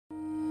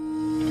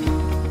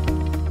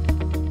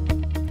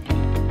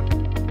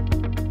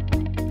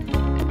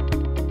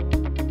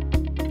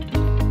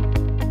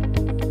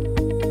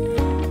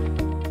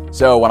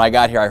So when I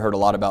got here, I heard a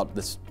lot about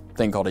this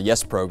thing called a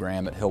YES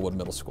program at Hillwood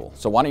Middle School.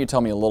 So why don't you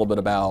tell me a little bit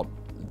about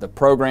the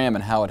program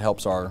and how it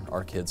helps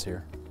our kids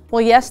here?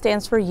 Well, YES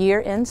stands for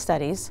Year in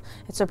Studies.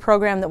 It's a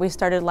program that we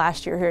started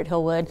last year here at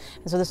Hillwood,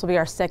 and so this will be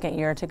our second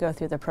year to go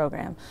through the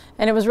program.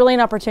 And it was really an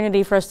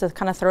opportunity for us to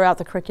kind of throw out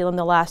the curriculum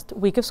the last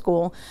week of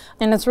school,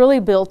 and it's really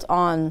built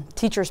on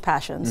teachers'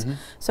 passions.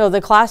 So the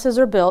classes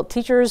are built,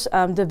 teachers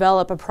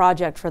develop a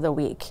project for the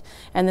week,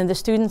 and then the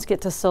students get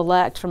to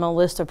select from a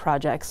list of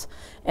projects.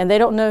 And they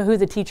don't know who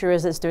the teacher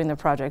is that's doing the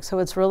project, so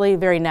it's really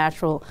very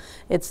natural.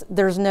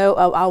 There's no,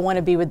 oh, I want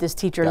to be with this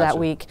teacher that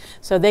week.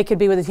 So they could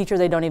be with a teacher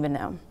they don't even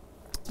know.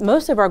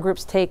 Most of our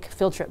groups take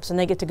field trips, and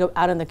they get to go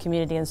out in the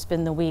community and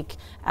spend the week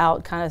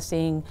out kind of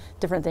seeing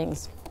different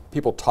things.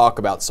 People talk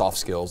about soft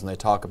skills, and they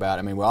talk about,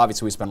 I mean, well,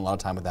 obviously we spend a lot of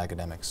time with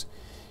academics,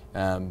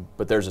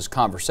 but there's this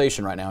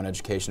conversation right now in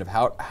education of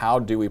how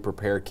do we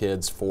prepare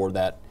kids for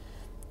that,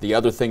 the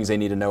other things they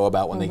need to know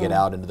about when they get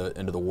out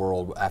into the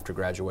world after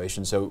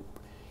graduation. So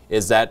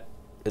is that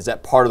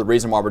part of the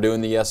reason why we're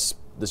doing this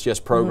YES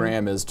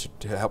program is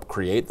to help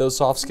create those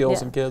soft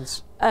skills in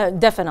kids?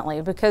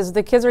 Definitely, because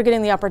the kids are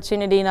getting the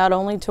opportunity not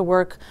only to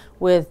work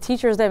with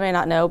teachers they may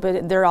not know,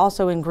 but they're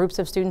also in groups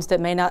of students that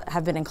may not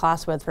have been in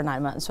class with for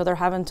 9 months. So they're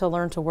having to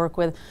learn to work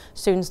with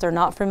students they're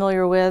not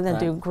familiar with and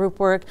do group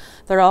work.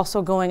 They're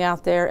also going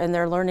out there and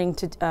they're learning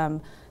to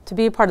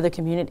be a part of the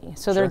community.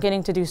 So they're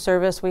getting to do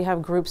service. We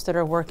have groups that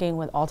are working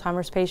with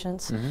Alzheimer's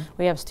patients.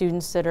 We have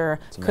students that are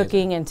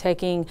cooking and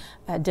taking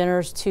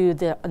dinners to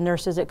the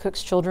nurses that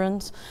cooks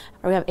children's.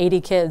 We have 80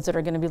 kids that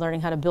are going to be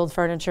learning how to build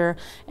furniture,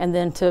 and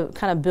then to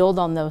kind of build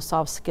on those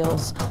soft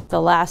skills.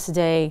 The last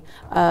day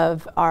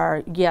of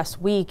our YES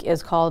week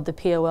is called the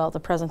POL,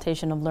 the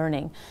Presentation of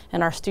Learning,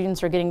 and our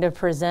students are getting to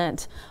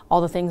present all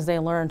the things they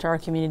learned to our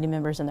community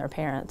members and their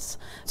parents.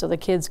 So the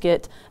kids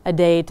get a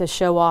day to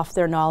show off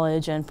their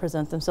knowledge and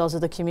present themselves to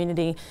the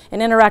community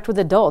and interact with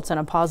adults in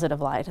a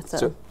positive light.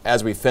 So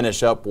as we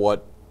finish up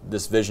what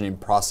this visioning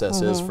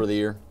process is for the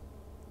year,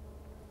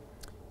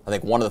 I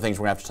think one of the things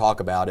we're going to have to talk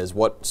about is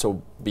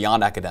so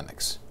beyond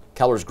academics,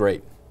 Keller's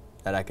great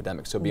at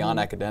academics, so beyond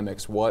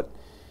academics, what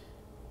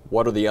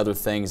are the other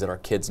things that our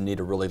kids need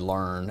to really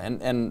learn?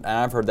 And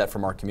I've heard that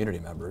from our community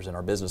members and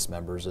our business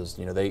members is,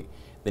 you know, they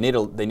need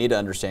to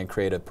understand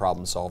creative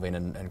problem solving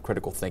and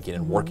critical thinking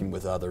and working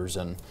with others,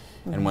 and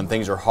when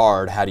things are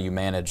hard, how do you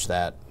manage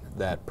that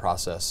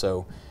process?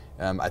 So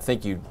I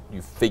think you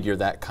figure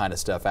that kind of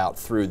stuff out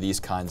through these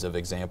kinds of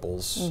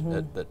examples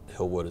that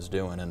Hillwood is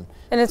doing, and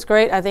it's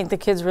great. I think the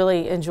kids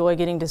really enjoy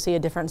getting to see a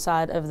different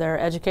side of their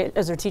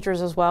their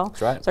teachers as well.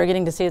 That's right. So they're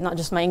getting to see not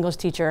just my English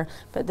teacher,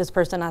 but this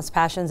person has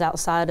passions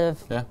outside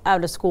of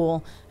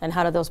school, and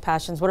how do those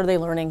passions, what are they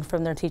learning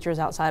from their teachers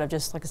outside of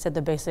just, like I said,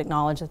 the basic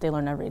knowledge that they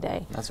learn every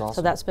day. That's awesome.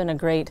 So that's been a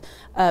great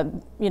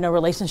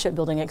relationship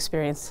building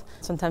experience.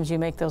 Sometimes you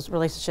make those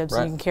relationships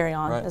and you can carry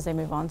on as they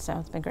move on, so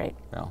it's been great.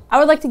 I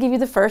would like to give you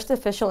the first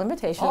official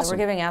invitation that we're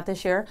giving out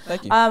this year.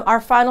 Thank you.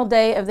 Our final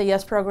day of the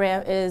YES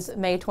program is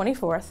May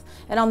 24th,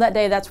 and on that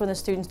day that's when the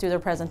students do their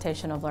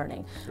presentation of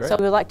learning. Great. So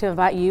we would like to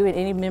invite you and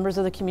any members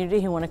of the community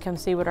who want to come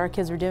see what our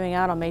kids are doing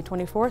out on May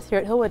 24th here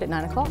at Hillwood at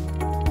 9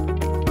 o'clock.